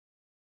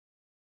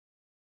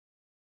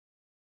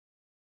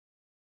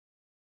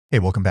Hey,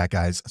 welcome back,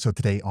 guys. So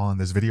today on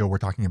this video, we're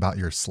talking about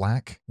your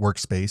Slack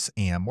workspace,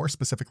 and more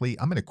specifically,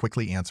 I'm going to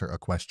quickly answer a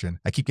question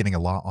I keep getting a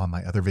lot on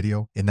my other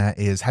video, and that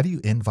is, how do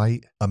you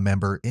invite a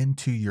member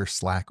into your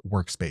Slack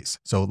workspace?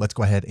 So let's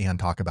go ahead and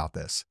talk about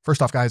this.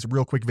 First off, guys,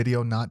 real quick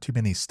video, not too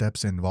many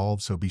steps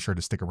involved, so be sure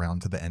to stick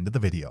around to the end of the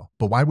video.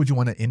 But why would you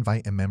want to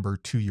invite a member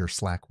to your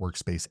Slack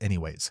workspace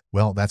anyways?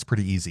 Well, that's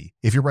pretty easy.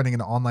 If you're running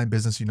an online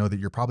business, you know that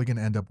you're probably going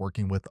to end up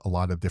working with a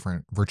lot of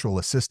different virtual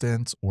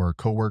assistants or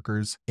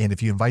coworkers, and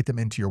if you invite them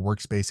into your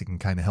workspace, it can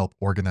kind of help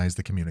organize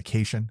the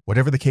communication.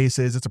 Whatever the case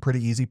is, it's a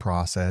pretty easy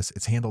process.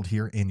 It's handled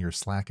here in your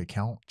Slack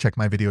account. Check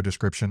my video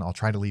description. I'll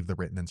try to leave the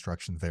written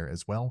instructions there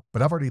as well.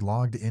 But I've already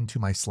logged into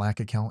my Slack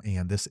account,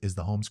 and this is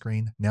the home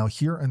screen. Now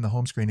here in the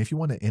home screen, if you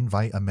want to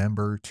invite a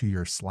member to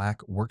your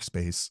Slack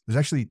workspace, there's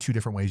actually two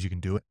different ways you can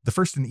do it. The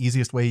first and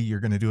easiest way you're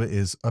going to do it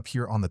is up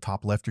here on the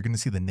top left. You're going to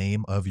see the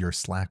name of your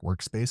Slack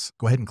workspace.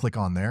 Go ahead and click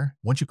on there.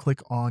 Once you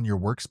click on your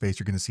workspace,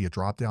 you're going to see a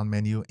drop-down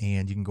menu,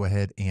 and you can go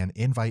ahead and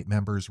invite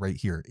members right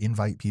here.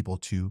 Invite people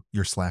to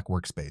your Slack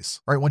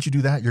workspace. All right, once you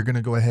do that, you're going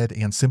to go ahead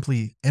and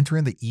simply enter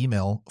in the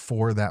email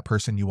for that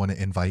person you want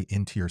to invite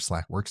into your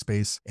Slack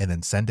workspace and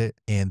then send it,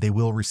 and they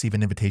will receive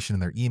an invitation in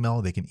their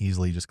email. They can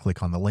easily just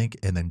click on the link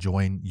and then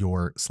join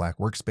your Slack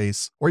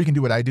workspace. Or you can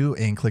do what I do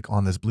and click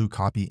on this blue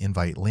copy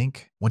invite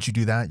link. Once you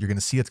do that, you're going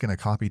to see it's going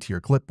to copy to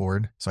your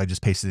clipboard. So I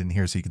just pasted it in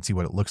here so you can see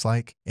what it looks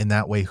like. And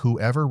that way,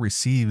 whoever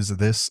receives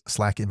this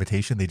Slack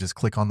invitation, they just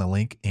click on the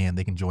link and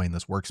they can join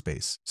this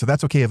workspace. So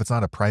that's okay if it's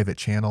not a private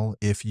channel.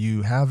 If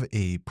you have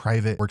a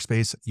private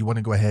workspace, you want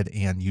to go ahead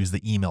and use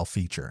the email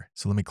feature.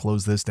 So let me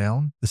close this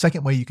down. The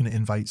second way you can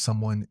invite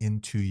someone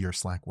into your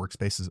Slack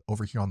workspace is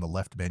over here on the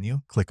left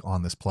menu. Click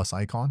on this plus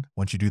icon.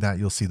 Once you do that,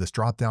 you'll see this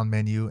drop down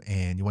menu,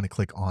 and you want to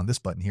click on this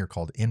button here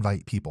called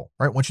invite people.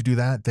 All right, once you do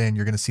that, then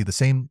you're going to see the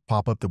same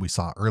pop-up that we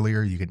saw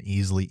earlier. You can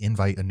easily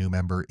invite a new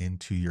member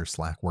into your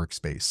Slack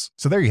workspace.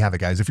 So there you have it,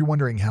 guys. If you're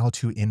wondering how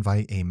to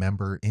invite a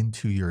member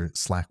into your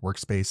Slack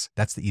workspace,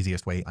 that's the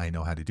easiest way I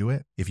know how to do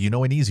it. If you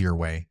know an easier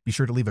way, be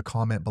sure to leave a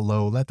comment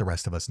below. Let the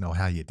rest of us know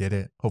how you did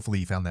it. Hopefully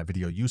you found that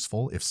video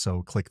useful. If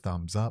so, click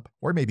thumbs up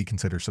or maybe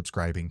consider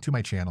subscribing to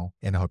my channel,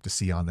 and I hope to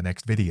see you on the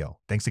next video.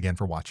 Thanks again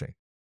for watching.